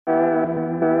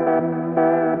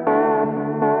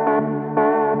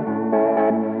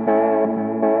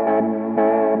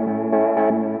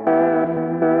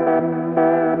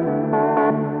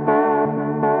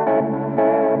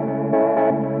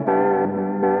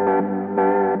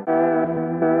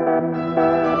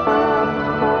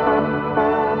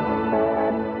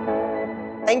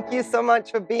you so much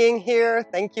for being here.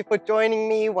 Thank you for joining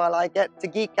me while I get to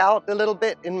geek out a little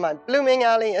bit in my blooming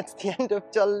alley. It's the end of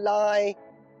July.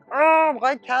 Oh,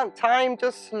 why can't time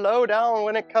just slow down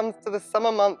when it comes to the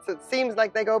summer months? It seems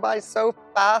like they go by so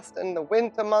fast, and the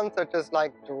winter months are just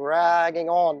like dragging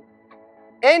on.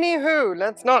 Anywho,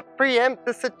 let's not preempt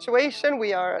the situation.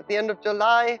 We are at the end of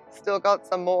July, still got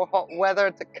some more hot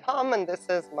weather to come, and this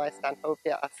is my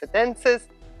Stanhopeia acidensis.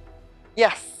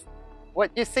 Yes, what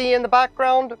you see in the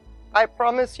background, I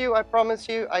promise you,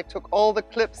 I took all the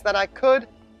clips that I could.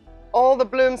 All the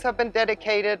blooms have been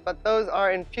dedicated, but those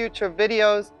are in future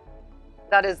videos.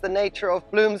 That is the nature of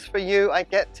blooms for you. I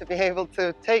get to be able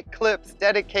to take clips,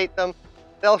 dedicate them.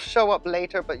 They'll show up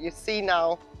later, but you see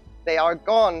now, they are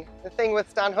gone. The thing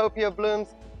with Stanhopeia blooms,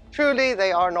 truly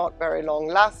they are not very long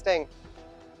lasting.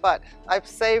 But I've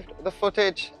saved the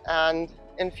footage, and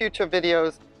in future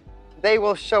videos, they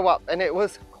will show up, and it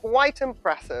was quite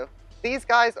impressive. These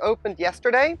guys opened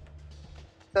yesterday.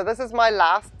 So this is my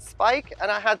last spike,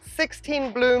 and I had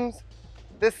 16 blooms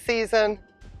this season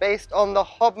based on the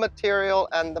hob material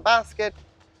and the basket.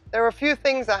 There were a few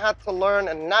things I had to learn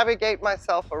and navigate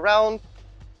myself around.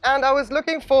 And I was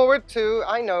looking forward to,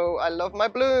 I know I love my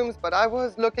blooms, but I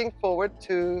was looking forward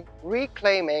to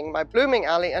reclaiming my blooming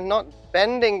alley and not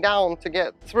bending down to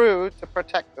get through to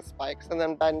protect the spikes and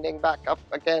then bending back up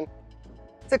again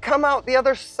to come out the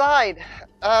other side.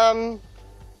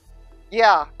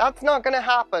 Yeah, that's not going to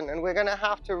happen, and we're going to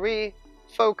have to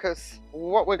refocus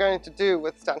what we're going to do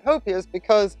with Stanhopeias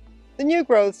because the new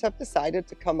growths have decided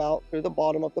to come out through the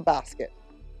bottom of the basket.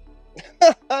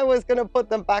 I was going to put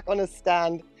them back on a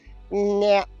stand.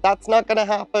 Nah, that's not going to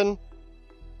happen.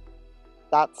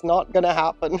 That's not going to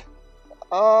happen.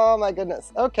 Oh my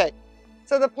goodness. Okay,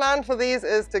 so the plan for these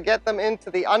is to get them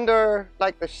into the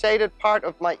like the shaded part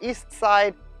of my east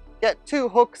side, get 2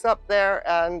 hooks up there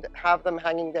and have them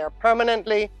hanging there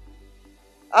permanently.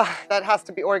 That has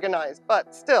to be organized,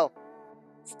 but still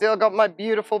got my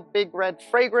beautiful big red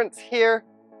fragrance here.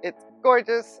 It's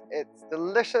gorgeous, it's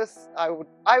delicious. I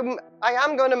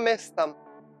am going to miss them,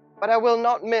 but I will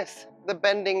not miss the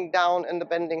bending down and the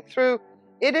bending through.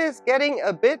 It is getting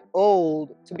a bit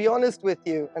old, to be honest with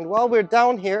you. And while we're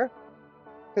down here,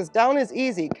 because down is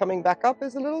easy, coming back up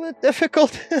is a little bit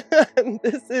difficult. And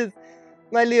this is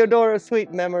my Leodora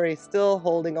Sweet Memory, still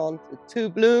holding on to 2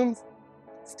 blooms.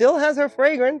 Still has her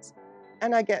fragrance,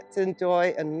 and I get to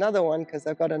enjoy another one because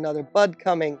I've got another bud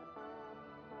coming.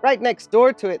 Right next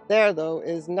door to it there, though,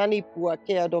 is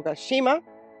Nanipuakea Dogashima.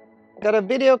 Got a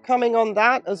video coming on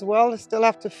that as well. I still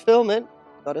have to film it.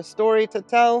 Got a story to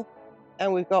tell,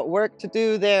 and we've got work to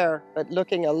do there, but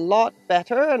looking a lot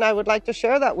better, and I would like to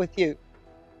share that with you.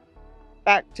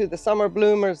 Back to the summer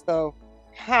bloomers, though.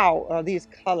 How are these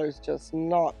colors just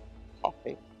not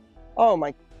popping? Oh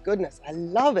my goodness, I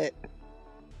love it.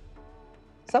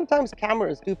 Sometimes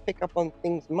cameras do pick up on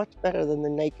things much better than the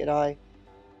naked eye.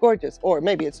 Gorgeous, or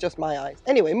maybe it's just my eyes.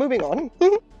 Anyway, moving on.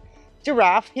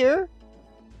 Giraffe here,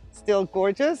 still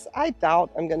gorgeous. I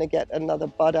doubt I'm going to get another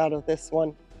bud out of this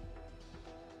one.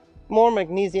 More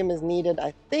magnesium is needed,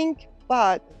 I think,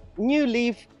 but new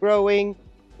leaf growing.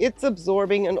 It's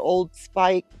absorbing an old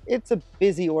spike. It's a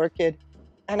busy orchid,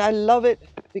 and I love it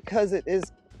because it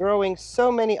is growing so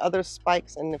many other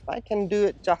spikes, and if I can do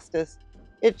it justice,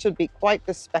 it should be quite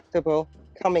the spectacle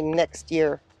coming next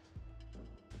year.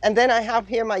 And then I have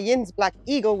here my Yin's Black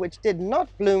Eagle, which did not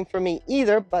bloom for me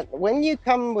either, but when you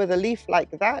come with a leaf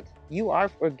like that, you are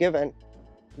forgiven.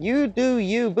 You do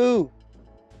you, boo.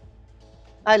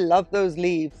 I love those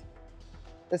leaves.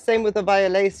 The same with the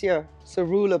Violacea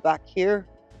Cerula back here.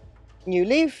 New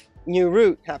leaf, new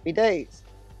root, happy days.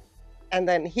 And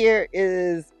then here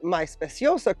is my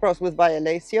Speciosa cross with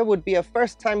Violacea. Would be a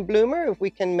first-time bloomer if we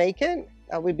can make it.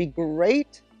 That would be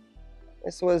great.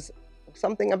 This was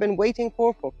something I've been waiting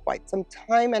for quite some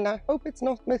time, and I hope it's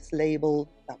not mislabeled.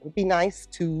 That would be nice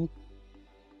too.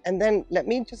 And then let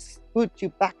me just put you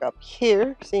back up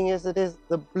here, seeing as it is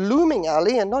the blooming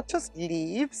alley and not just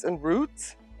leaves and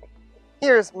roots.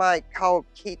 Here's my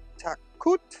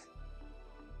Kaukitakut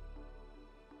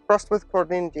crossed with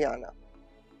Cornindiana.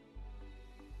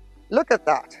 Look at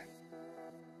that.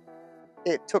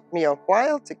 It took me a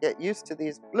while to get used to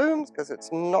these blooms because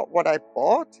it's not what I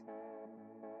bought,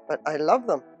 but I love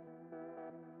them.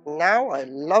 Now I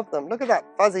love them. Look at that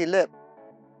fuzzy lip.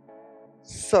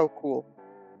 So cool.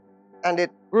 And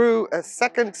it grew a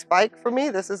second spike for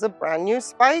me. This is a brand new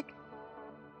spike,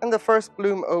 and the first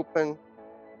bloom opened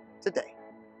today.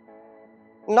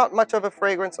 Not much of a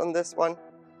fragrance on this one,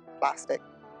 plastic,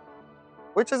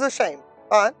 which is a shame,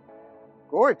 but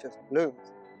gorgeous blooms.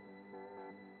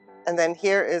 And then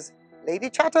here is Lady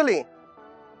Chatterley.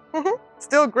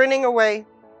 Still grinning away.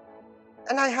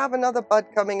 And I have another bud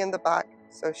coming in the back.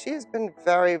 So she has been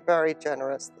very, very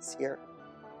generous this year.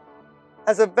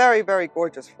 Has a very, very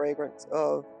gorgeous fragrance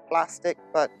of plastic,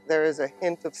 but there is a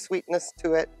hint of sweetness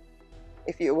to it.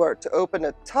 If you were to open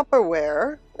a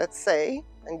Tupperware, let's say,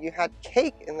 and you had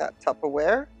cake in that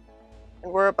Tupperware,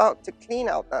 and we're about to clean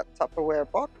out that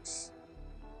Tupperware box,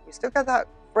 you still get that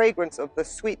fragrance of the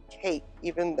sweet cake,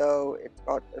 even though it's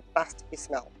got a plasticky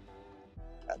smell.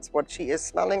 That's what she is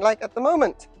smelling like at the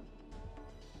moment.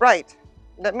 Right,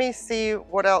 let me see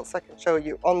what else I can show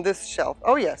you on this shelf.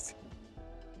 Oh yes,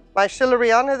 my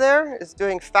Schilleriana there is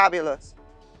doing fabulous.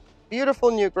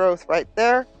 Beautiful new growth right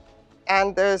there.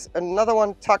 And there's another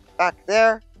one tucked back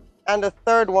there, and a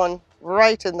third one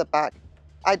right in the back.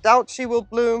 I doubt she will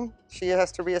bloom. She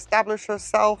has to reestablish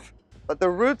herself, but the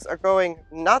roots are going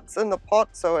nuts in the pot,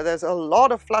 so there's a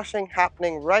lot of flushing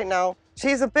happening right now.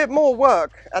 She's a bit more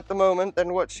work at the moment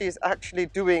than what she's actually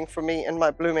doing for me in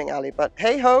my blooming alley, but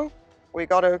hey ho, we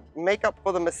gotta make up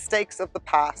for the mistakes of the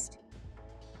past.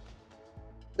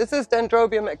 This is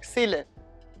Dendrobium exile.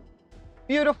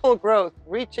 Beautiful growth,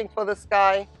 reaching for the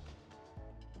sky.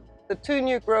 The two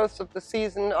new growths of the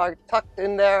season are tucked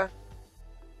in there.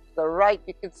 To the right,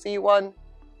 you can see one.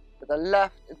 To the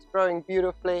left, it's growing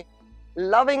beautifully,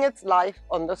 loving its life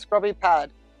on the scrubby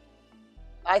pad.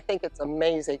 I think it's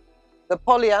amazing. The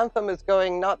polyanthum is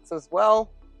going nuts as well.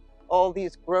 All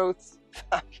these growths,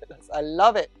 fabulous. I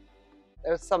love it.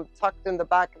 There's some tucked in the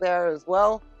back there as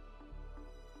well.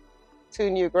 Two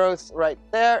new growths right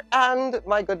there. And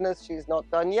my goodness, she's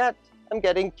not done yet. I'm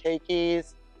getting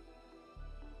cakeys.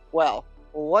 Well,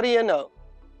 what do you know?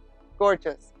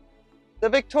 Gorgeous. The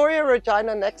Victoria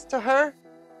Regina next to her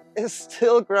is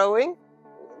still growing.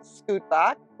 Scoot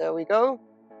back. There we go.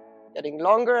 Getting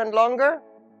longer and longer.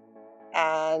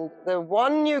 And the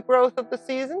one new growth of the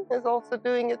season is also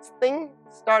doing its thing,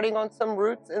 starting on some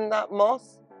roots in that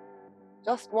moss.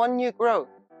 Just one new growth.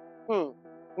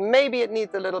 Maybe it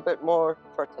needs a little bit more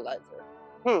fertilizer.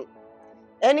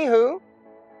 Anywho,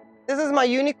 this is my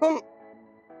unicum.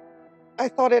 I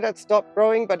thought it had stopped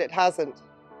growing, but it hasn't.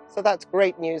 So that's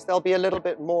great news. There'll be a little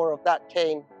bit more of that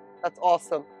cane. That's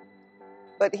awesome.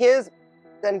 But here's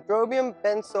Dendrobium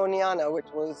bensoniana, which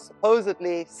was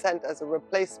supposedly sent as a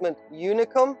replacement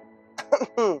unicum.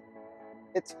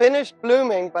 It's finished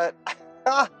blooming, but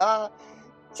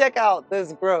check out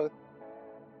this growth.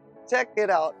 Check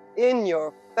it out in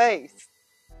your face.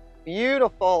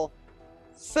 Beautiful,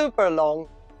 super long.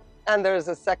 And there's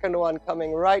a second one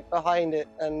coming right behind it.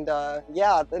 And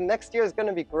yeah, the next year is going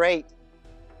to be great.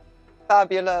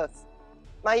 Fabulous.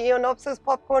 My Eonopsis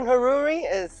popcorn haruri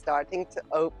is starting to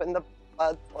open the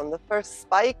buds on the first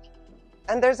spike.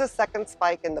 And there's a second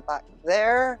spike in the back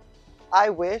there. I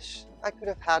wish I could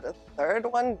have had a third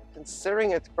one,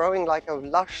 considering it's growing like a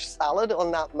lush salad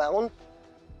on that mound.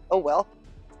 Oh well,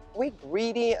 we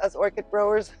greedy as orchid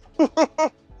growers.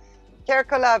 Care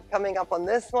collab coming up on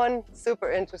this one.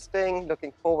 Super interesting.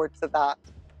 Looking forward to that.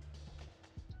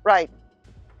 Right.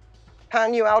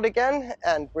 Pan you out again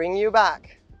and bring you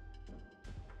back.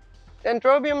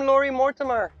 Dendrobium Lori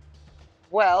Mortimer.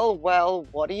 Well,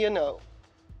 what do you know?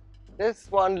 This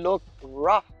one looked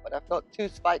rough, but I've got two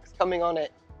spikes coming on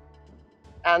it.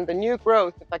 And the new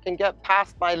growth, if I can get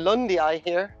past my Lundii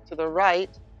here to the right,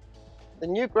 the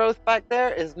new growth back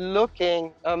there is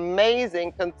looking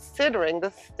amazing considering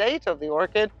the state of the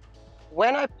orchid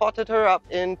when I potted her up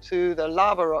into the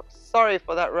lava rocks. Sorry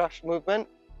for that rush movement.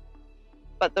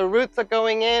 But the roots are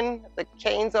going in, the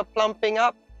canes are plumping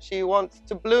up. She wants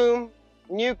to bloom.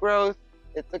 New growth,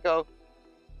 it's a go.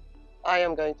 I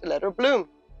am going to let her bloom.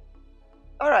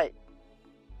 All right,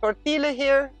 Tortilla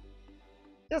here,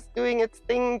 just doing its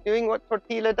thing, doing what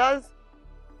Tortilla does.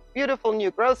 Beautiful new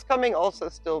growths coming, also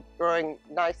still growing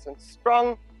nice and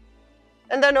strong.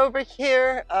 And then over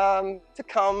here to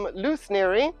come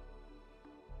Looseneri,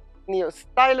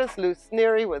 Neostylus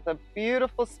Looseneri with a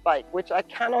beautiful spike, which I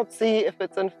cannot see if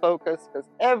it's in focus because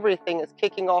everything is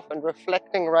kicking off and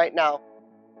reflecting right now.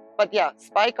 But yeah,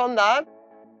 spike on that.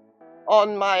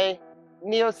 On my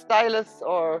Neostylus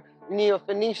or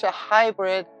Neophoenicia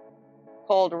hybrid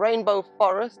called Rainbow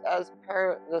Forest as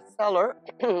per the seller.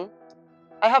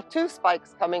 I have two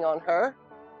spikes coming on her.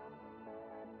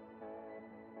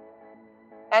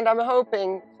 And I'm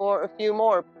hoping for a few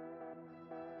more.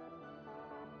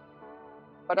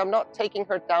 But I'm not taking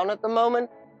her down at the moment.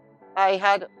 I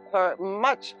had her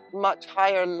much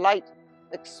higher light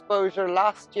exposure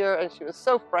last year and she was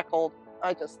so freckled.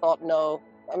 I just thought, no,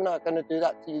 I'm not going to do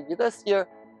that to you this year.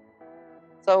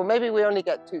 So maybe we only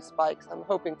get two spikes. I'm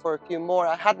hoping for a few more.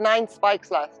 I had 9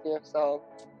 spikes last year, so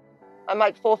I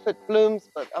might forfeit blooms,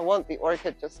 but I want the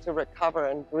orchid just to recover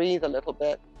and breathe a little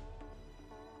bit.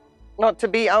 Not to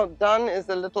be outdone is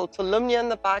a little tolumnia in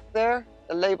the back there.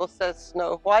 The label says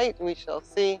Snow White. We shall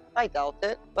see. I doubt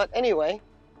it. But anyway,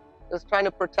 just trying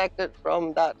to protect it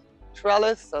from that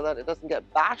trellis so that it doesn't get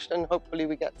bashed, and hopefully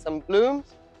we get some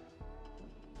blooms.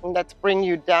 And let's bring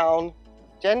you down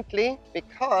gently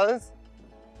because,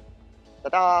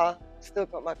 ta-da, still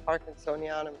got my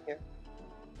Parkinsonianum here.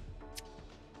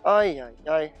 Ay, ay,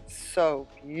 ay, so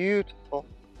beautiful.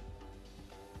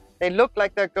 They look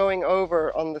like they're going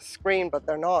over on the screen, but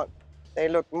they're not. They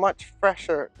look much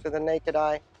fresher to the naked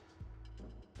eye.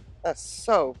 That's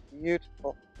so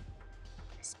beautiful.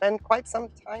 I spend quite some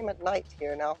time at night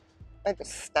here now. I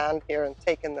just stand here and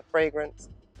take in the fragrance.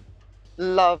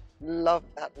 Love, love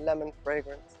that lemon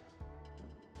fragrance.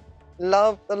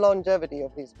 Love the longevity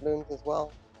of these blooms as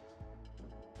well.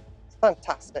 It's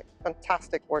fantastic,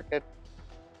 fantastic orchid.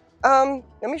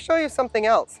 Let me show you something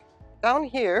else. Down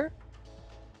here,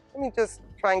 let me just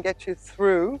try and get you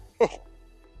through.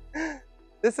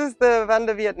 This is the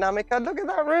Vanda Vietnamica. Look at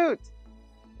that root.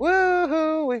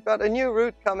 Woohoo! We've got a new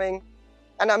root coming.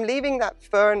 And I'm leaving that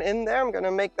fern in there. I'm going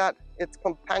to make that its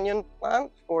companion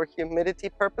plant for humidity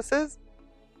purposes.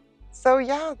 So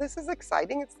yeah, this is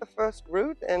exciting. It's the first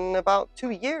root in about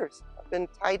 2 years. I've been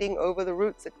tidying over the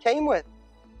roots it came with.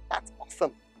 That's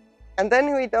awesome. And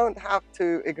then we don't have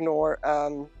to ignore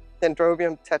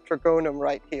Dendrobium tetragonum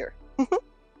right here.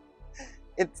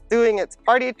 It's doing its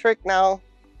party trick now.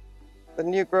 The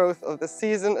new growth of the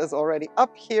season is already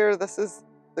up here. This is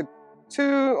the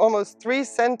almost 3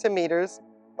 centimeters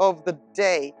of the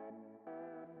day.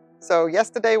 So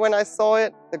yesterday when I saw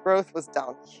it, the growth was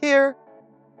down here.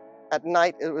 At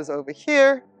night it was over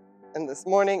here. And this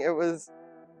morning it was,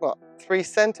 well, 3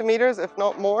 centimeters, if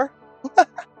not more.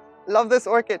 Love this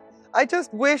orchid. I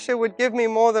just wish it would give me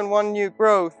more than one new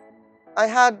growth. I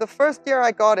had, the first year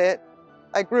I got it,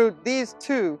 I grew these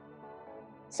 2.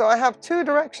 So I have 2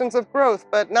 directions of growth,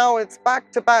 but now it's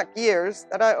back-to-back years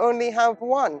that I only have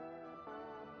 1.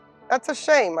 That's a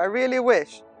shame. I really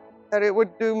wish that it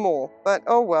would do more, but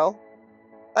oh well.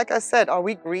 Like I said, are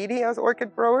we greedy as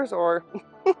orchid growers or?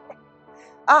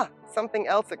 Something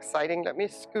else exciting. Let me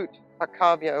scoot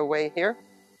Pacavia away here.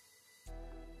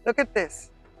 Look at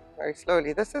this, very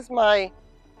slowly. This is my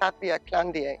Cattleya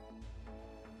clandiae.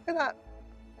 Look at that.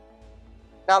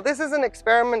 Now this is an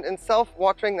experiment in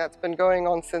self-watering that's been going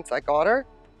on since I got her.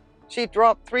 She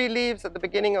dropped 3 leaves at the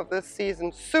beginning of this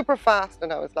season super fast,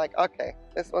 and I was like, okay,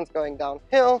 this one's going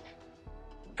downhill.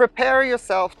 Prepare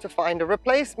yourself to find a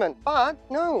replacement. But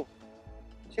no,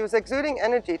 she was exuding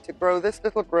energy to grow this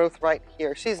little growth right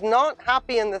here. She's not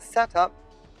happy in the setup.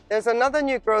 There's another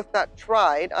new growth that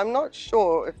tried. I'm not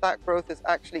sure if that growth is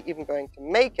actually even going to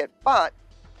make it, but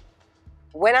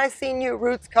when I see new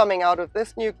roots coming out of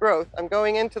this new growth, I'm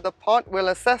going into the pot, we'll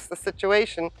assess the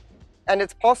situation, and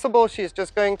it's possible she's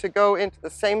just going to go into the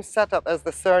same setup as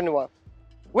the Cernua,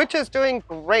 which is doing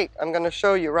great. I'm going to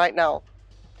show you right now.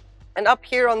 And up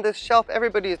here on this shelf,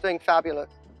 everybody is doing fabulous.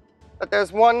 But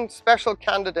there's one special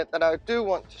candidate that I do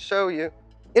want to show you.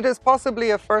 It is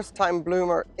possibly a first-time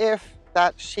bloomer if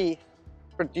that sheath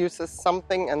produces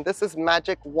something, and this is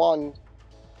Magic Wand.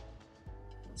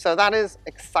 So that is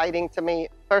exciting to me.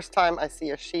 First time I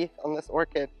see a sheath on this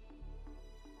orchid.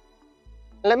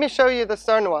 Let me show you the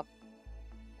Cernua.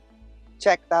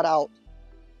 Check that out.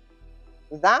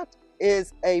 That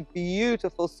is a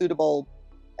beautiful pseudobulb.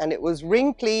 And it was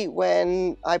wrinkly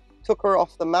when I took her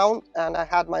off the mount, and I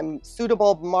had my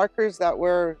pseudobulb markers that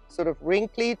were sort of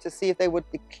wrinkly to see if they would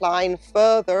decline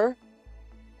further.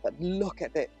 But look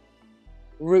at it.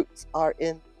 Roots are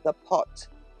in the pot.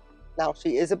 Now,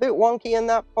 she is a bit wonky in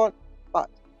that pot, but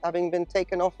having been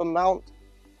taken off a mount,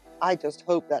 I just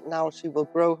hope that now she will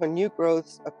grow her new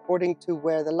growths according to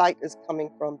where the light is coming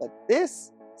from. But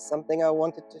this is something I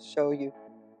wanted to show you.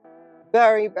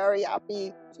 Very, very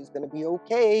happy. She's going to be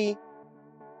okay.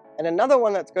 And another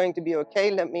one that's going to be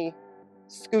okay, let me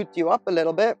scoot you up a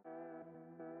little bit.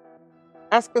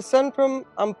 Ascocentrum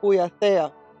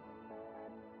ampullaceae.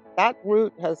 That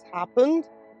root has happened.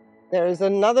 There is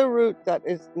another root that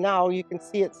is now, you can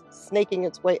see it's snaking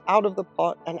its way out of the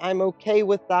pot, and I'm okay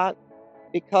with that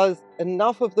because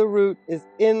enough of the root is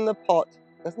in the pot.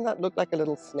 Doesn't that look like a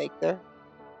little snake there?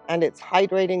 And it's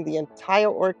hydrating the entire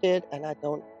orchid, and I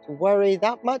don't worry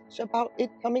that much about it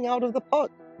coming out of the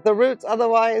pot. The roots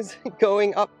otherwise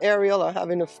going up aerial or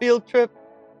having a field trip.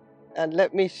 And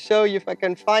let me show you if I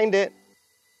can find it.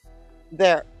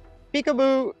 There.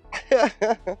 Peekaboo.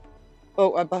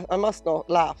 Oh, I must not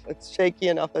laugh. It's shaky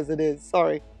enough as it is.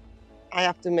 Sorry. I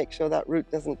have to make sure that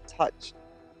root doesn't touch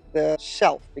the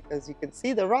shelf because you can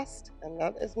see the rust, and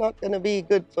that is not going to be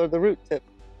good for the root tip.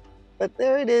 But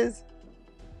there it is.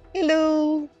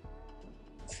 Hello.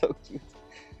 So cute.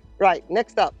 Right,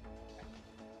 next up.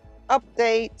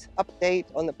 Update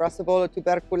on the Brassavola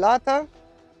tuberculata.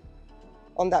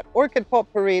 On that orchid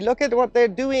potpourri. Look at what they're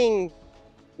doing.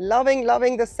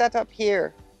 Loving the setup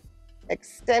here.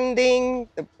 Extending.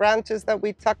 The branches that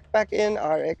we tucked back in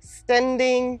are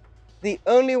extending. The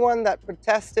only one that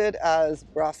protested as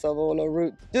Brassavola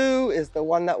roots do is the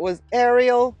one that was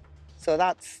aerial. So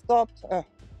that stopped.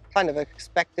 Kind of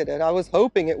expected it. I was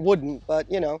hoping it wouldn't, but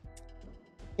you know,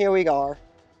 here we are.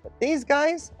 But these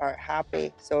guys are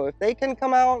happy. So if they can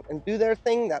come out and do their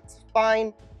thing, that's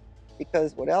fine.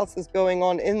 Because what else is going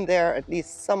on in there, at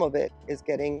least some of it is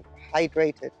getting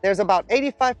hydrated. There's about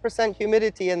 85%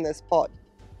 humidity in this pot.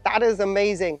 That is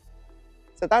amazing.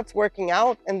 So that's working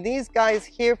out. And these guys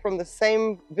here from the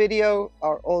same video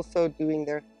are also doing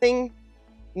their thing.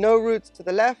 No roots to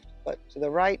the left, but to the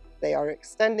right, they are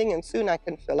extending. And soon I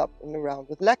can fill up and around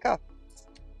with Leca.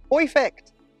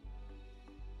 Perfect.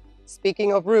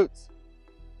 Speaking of roots,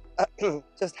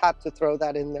 just had to throw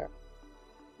that in there.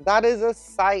 That is a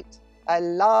sight. I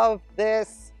love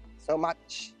this so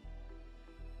much.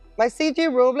 My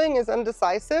CG Roebling is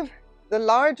undecisive. The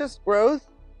largest growth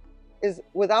is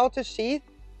without a sheath,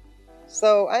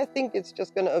 so I think it's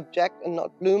just going to object and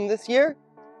not bloom this year.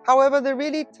 However, the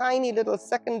really tiny little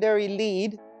secondary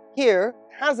lead here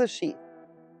has a sheath.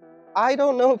 I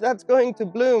don't know if that's going to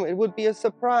bloom. It would be a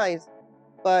surprise,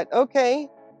 but okay.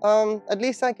 At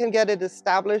least I can get it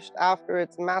established after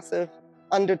its massive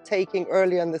undertaking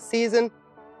early in the season.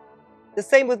 The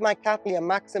same with my Cattleya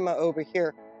maxima over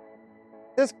here.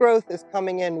 This growth is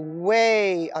coming in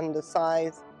way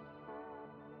undersized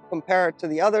compared to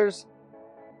the others,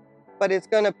 but it's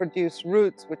going to produce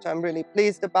roots, which I'm really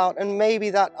pleased about, and maybe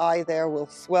that eye there will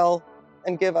swell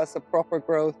and give us a proper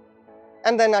growth,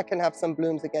 and then I can have some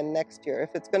blooms again next year. If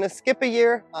it's going to skip a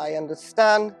year, I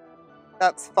understand.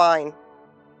 That's fine.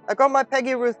 I got my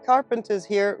Peggy Ruth Carpenters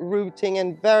here rooting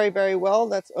in very well.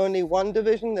 That's only one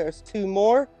division. There's two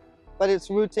more, but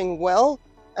it's rooting well.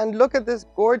 And look at this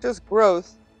gorgeous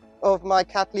growth of my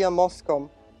Cattleya moschum.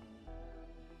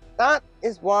 That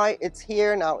is why it's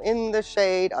here now in the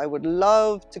shade. I would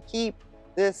love to keep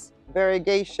this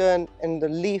variegation and the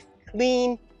leaf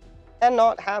clean and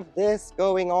not have this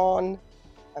going on.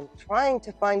 I'm trying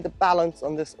to find the balance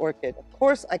on this orchid. Of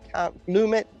course, I can't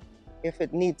bloom it if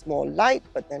it needs more light,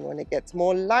 but then when it gets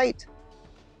more light,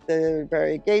 the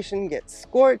variegation gets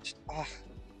scorched.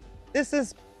 This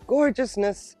is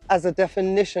gorgeousness as a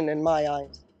definition in my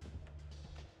eyes.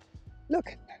 Look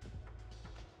at that.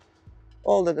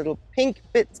 All the little pink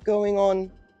bits going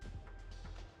on.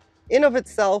 In of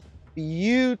itself,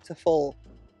 beautiful.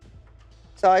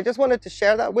 So I just wanted to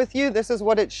share that with you. This is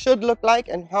what it should look like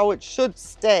and how it should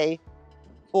stay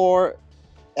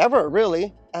forever,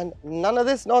 really. And none of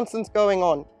this nonsense going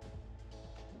on.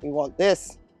 We want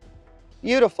this.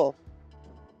 Beautiful.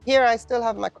 Here I still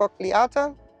have my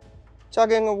cochleata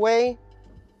chugging away.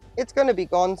 It's going to be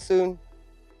gone soon.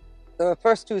 The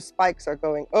first two spikes are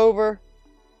going over,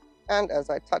 and as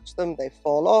I touch them, they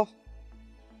fall off.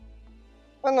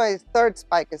 And my third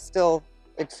spike is still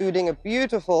exuding a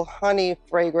beautiful honey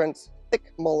fragrance,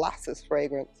 thick molasses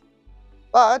fragrance.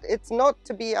 But it's not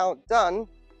to be outdone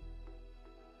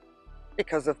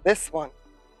because of this one.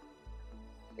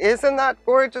 Isn't that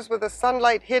gorgeous with the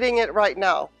sunlight hitting it right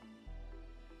now?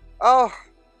 Oh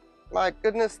my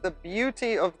goodness, the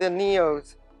beauty of the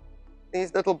neos.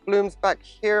 These little blooms back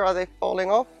here, are they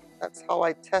falling off? That's how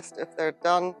I test if they're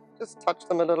done. Just touch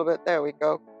them a little bit. There we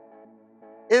go.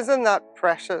 Isn't that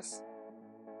precious?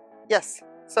 Yes.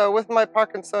 So with my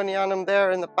Parkinsonianum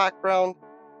there in the background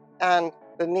and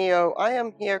the neo, I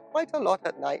am here quite a lot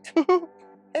at night.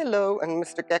 Hello, and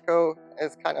Mr. Gecko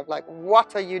is kind of like,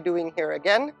 what are you doing here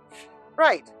again?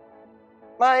 Right.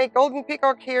 My golden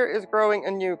peacock here is growing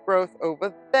a new growth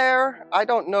over there. I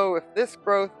don't know if this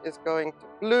growth is going to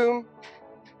bloom.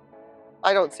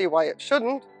 I don't see why it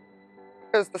shouldn't,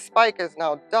 because the spike is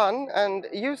now done, and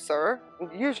you, sir,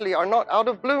 usually are not out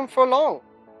of bloom for long.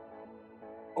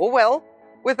 Oh well.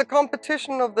 With the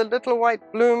competition of the little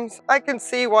white blooms, I can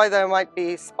see why there might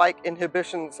be spike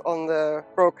inhibitions on the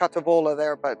Crocativola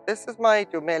there, but this is my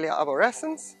Dumelia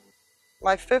arborescens,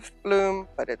 my 5th bloom,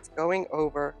 but it's going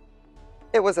over.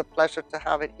 It was a pleasure to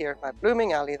have it here in my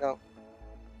blooming alley though.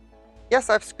 Yes,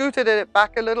 I've scooted it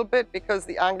back a little bit because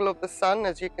the angle of the sun,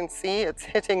 as you can see, it's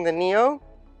hitting the neo.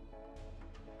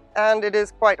 And it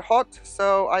is quite hot,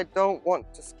 so I don't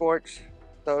want to scorch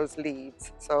those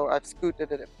leaves, so I've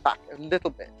scooted it back a little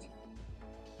bit.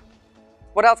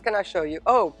 What else can I show you?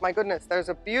 Oh my goodness, there's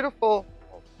a beautiful,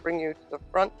 I'll bring you to the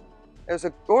front. There's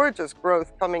a gorgeous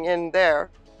growth coming in there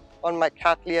on my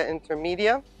Cattleya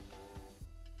intermedia.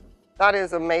 That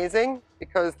is amazing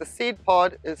because the seed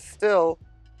pod is still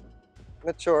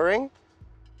maturing.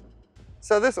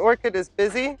 So this orchid is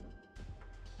busy,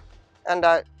 and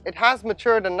it has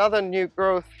matured another new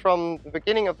growth from the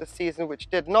beginning of the season which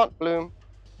did not bloom,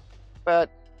 but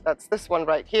that's this one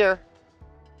right here.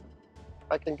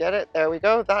 If I can get it, there we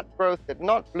go. That growth did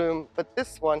not bloom, but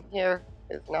this one here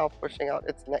is now pushing out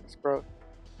its next growth.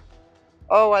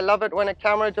 Oh, I love it when a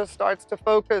camera just starts to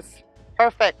focus.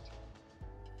 Perfect.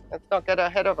 Let's not get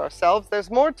ahead of ourselves.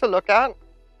 There's more to look at.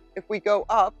 If we go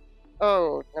up,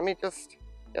 oh, let me just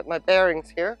get my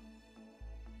bearings here.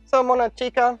 So Mona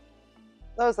Chica,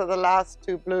 those are the last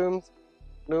two blooms,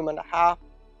 bloom and a half.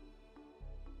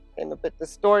 Came a bit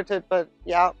distorted, but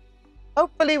yeah.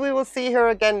 Hopefully we will see her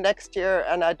again next year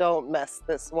and I don't mess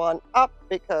this one up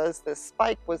because this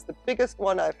spike was the biggest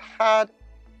one I've had,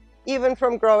 even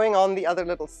from growing on the other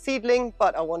little seedling.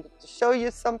 But I wanted to show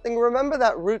you something. Remember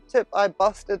that root tip I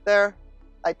busted there?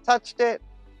 I touched it.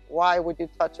 Why would you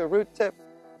touch a root tip?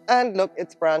 And look,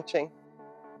 it's branching.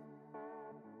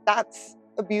 That's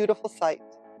a beautiful sight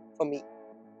for me.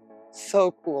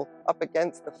 So cool, up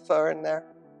against the fern there.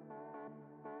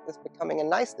 It's becoming a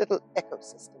nice little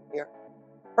ecosystem here.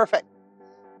 Perfect.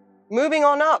 Moving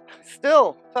on up,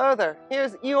 still further.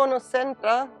 Here's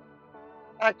Ionocentra,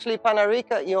 actually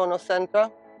Panarica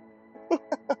Ionocentra.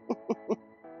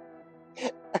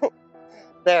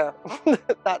 There,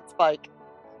 that spike.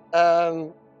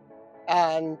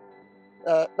 And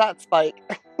that spike.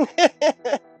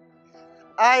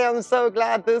 I am so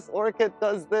glad this orchid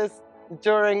does this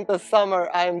during the summer,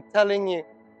 I'm telling you.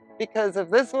 Because if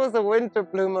this was a winter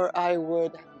bloomer, I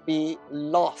would be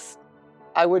lost.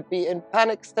 I would be in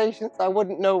panic stations. I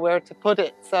wouldn't know where to put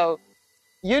it. So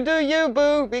you do you,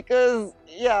 boo, because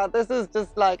yeah, this is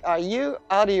just like, are you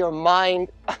out of your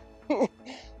mind?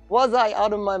 Was I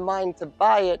out of my mind to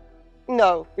buy it?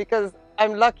 No, because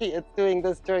I'm lucky it's doing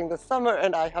this during the summer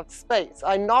and I have space.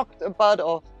 I knocked a bud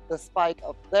off the spike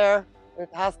up there. It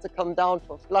has to come down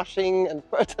for flushing and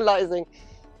fertilizing,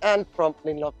 and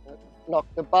promptly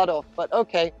knocked the bud off, but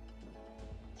okay.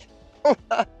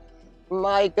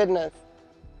 My goodness,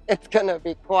 it's gonna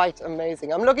be quite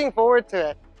amazing. I'm looking forward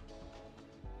to it.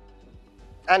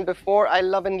 And before I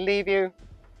love and leave you,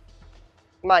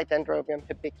 my Dendrobium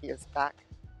hibiki is back.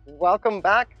 Welcome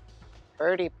back,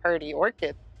 purdy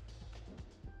orchid.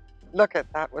 Look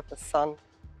at that with the sun.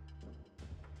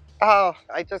 Oh,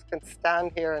 I just can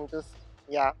stand here and just,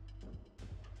 yeah,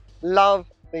 love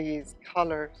these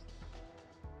colors.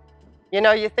 You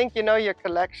know, you think you know your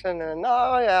collection and,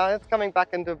 oh yeah, it's coming back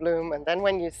into bloom. And then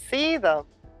when you see them,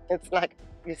 it's like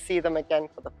you see them again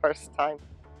for the first time.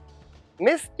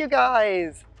 Missed you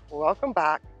guys. Welcome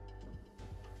back.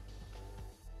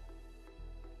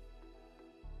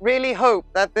 Really hope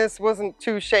that this wasn't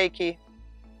too shaky.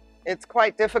 It's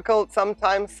quite difficult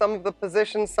sometimes, some of the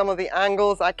positions, some of the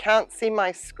angles. I can't see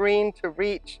my screen to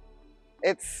reach.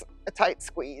 It's a tight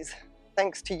squeeze.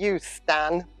 Thanks to you,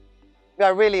 Stan. I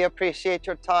really appreciate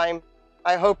your time.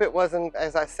 I hope it wasn't,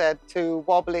 as I said, too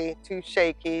wobbly, too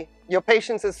shaky. Your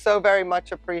patience is so very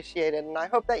much appreciated, and I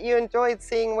hope that you enjoyed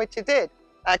seeing what you did.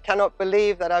 I cannot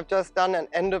believe that I've just done an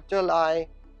end of July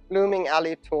blooming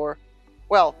alley tour.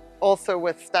 Well, also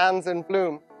with stands in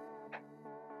bloom.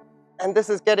 And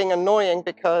this is getting annoying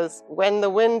because when the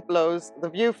wind blows, the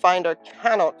viewfinder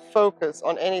cannot focus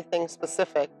on anything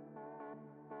specific.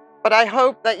 But I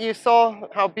hope that you saw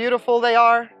how beautiful they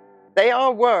are. They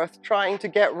are worth trying to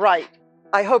get right.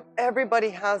 I hope everybody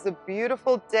has a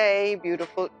beautiful day,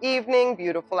 beautiful evening,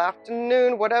 beautiful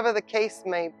afternoon, whatever the case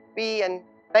may be. And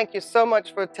thank you so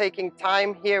much for taking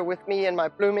time here with me in my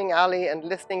blooming alley and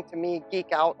listening to me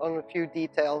geek out on a few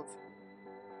details.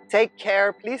 Take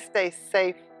care. Please stay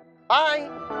safe.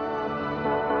 Bye.